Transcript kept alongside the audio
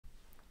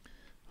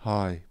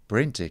Hi,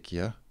 BrenTech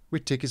here, where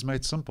tech is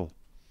made simple.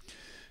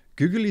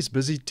 Google is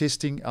busy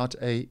testing out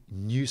a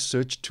new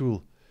search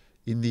tool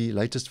in the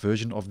latest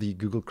version of the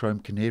Google Chrome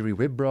Canary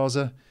web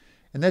browser,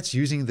 and that's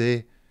using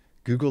their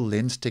Google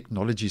Lens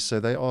technology. So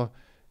they are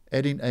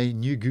adding a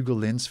new Google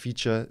Lens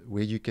feature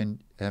where you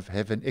can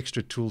have an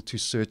extra tool to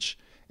search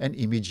an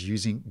image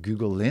using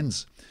Google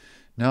Lens.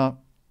 Now,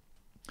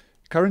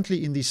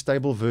 currently in the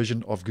stable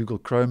version of Google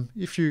Chrome,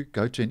 if you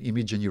go to an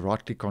image and you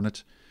right-click on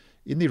it,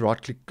 in the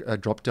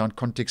right-click drop-down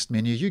context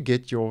menu, you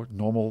get your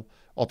normal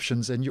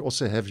options, and you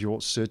also have your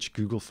search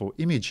Google for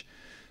image.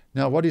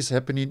 Now, what is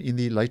happening in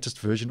the latest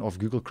version of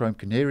Google Chrome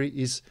Canary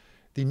is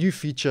the new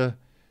feature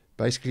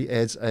basically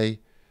adds a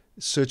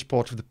search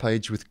part of the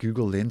page with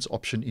Google Lens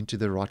option into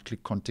the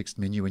right-click context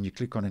menu when you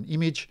click on an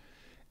image.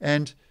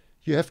 And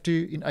you have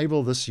to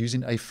enable this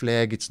using a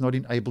flag. It's not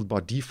enabled by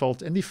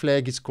default, and the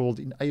flag is called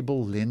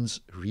Enable Lens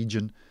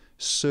Region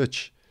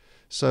Search.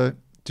 So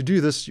to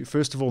do this, you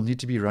first of all need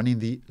to be running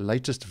the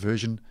latest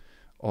version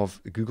of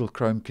Google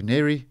Chrome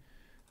Canary,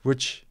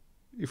 which,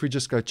 if we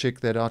just go check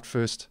that out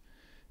first,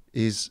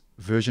 is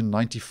version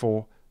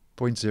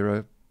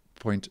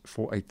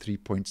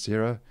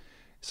 94.0.483.0.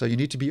 So you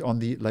need to be on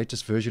the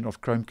latest version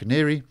of Chrome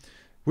Canary,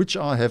 which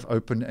I have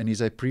open and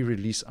is a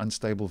pre-release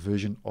unstable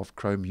version of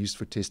Chrome used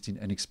for testing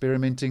and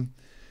experimenting.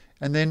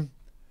 And then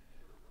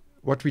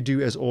what we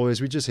do, as always,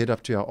 we just head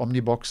up to our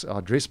Omnibox, our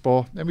address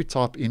bar, and we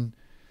type in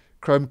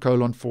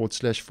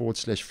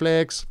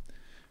Chrome://flags.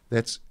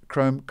 That's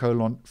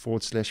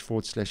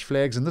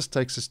Chrome://flags, and this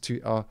takes us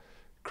to our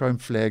Chrome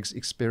Flags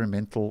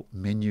experimental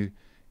menu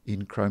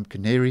in Chrome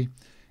Canary.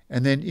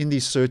 And then in the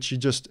search, you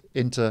just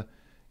enter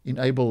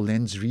Enable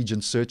Lens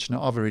Region Search.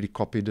 Now, I've already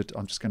copied it.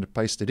 I'm just going to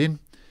paste it in.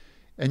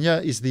 And here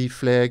is the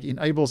flag.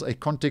 Enables a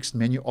context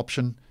menu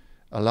option,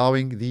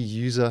 allowing the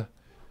user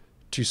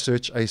to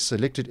search a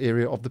selected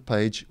area of the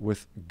page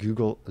with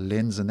Google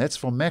Lens. And that's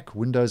for Mac,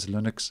 Windows,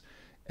 Linux,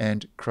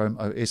 and Chrome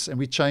OS. And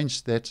we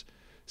changed that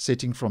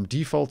setting from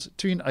default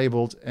to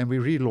enabled, and we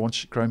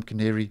relaunch Chrome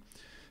Canary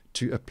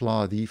to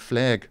apply the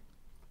flag.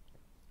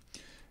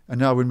 And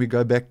now when we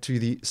go back to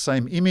the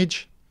same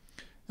image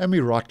and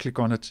we right click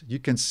on it, you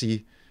can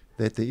see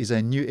that there is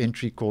a new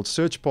entry called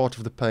search part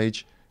of the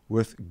page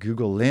with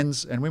Google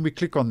Lens. And when we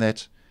click on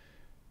that,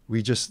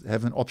 we just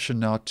have an option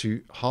now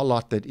to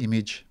highlight that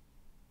image,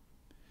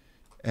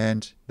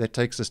 and that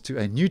takes us to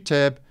a new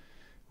tab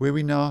where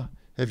we now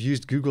have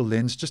used Google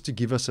Lens just to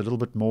give us a little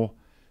bit more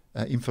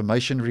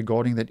information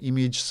regarding that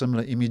image,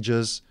 similar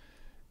images,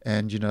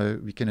 and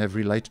we can have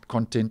related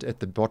content at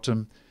the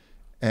bottom,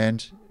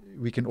 and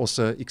we can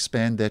also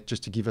expand that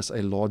just to give us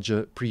a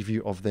larger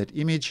preview of that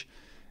image.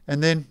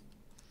 And then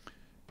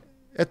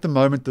at the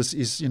moment, this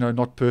is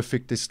not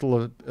perfect. There's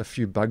still a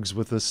few bugs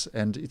with this,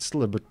 and it's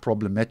still a bit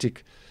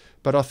problematic.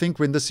 But I think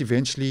when this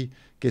eventually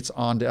gets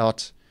ironed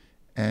out,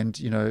 and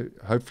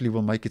hopefully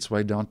will make its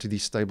way down to the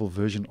stable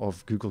version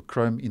of Google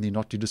Chrome in the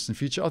not too distant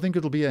future, I think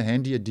it'll be a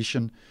handy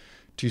addition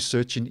to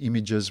searching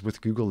images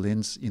with Google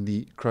Lens in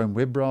the Chrome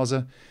web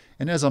browser.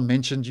 And as I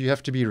mentioned, you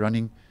have to be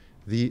running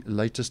the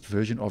latest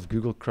version of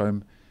Google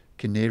Chrome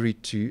Canary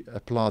to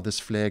apply this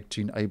flag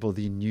to enable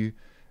the new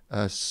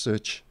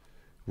search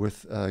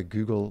with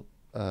Google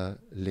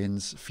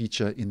Lens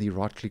feature in the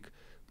right-click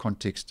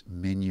context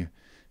menu.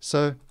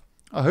 So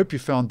I hope you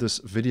found this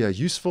video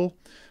useful.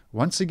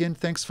 Once again,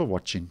 thanks for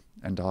watching,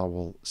 and I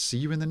will see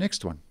you in the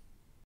next one.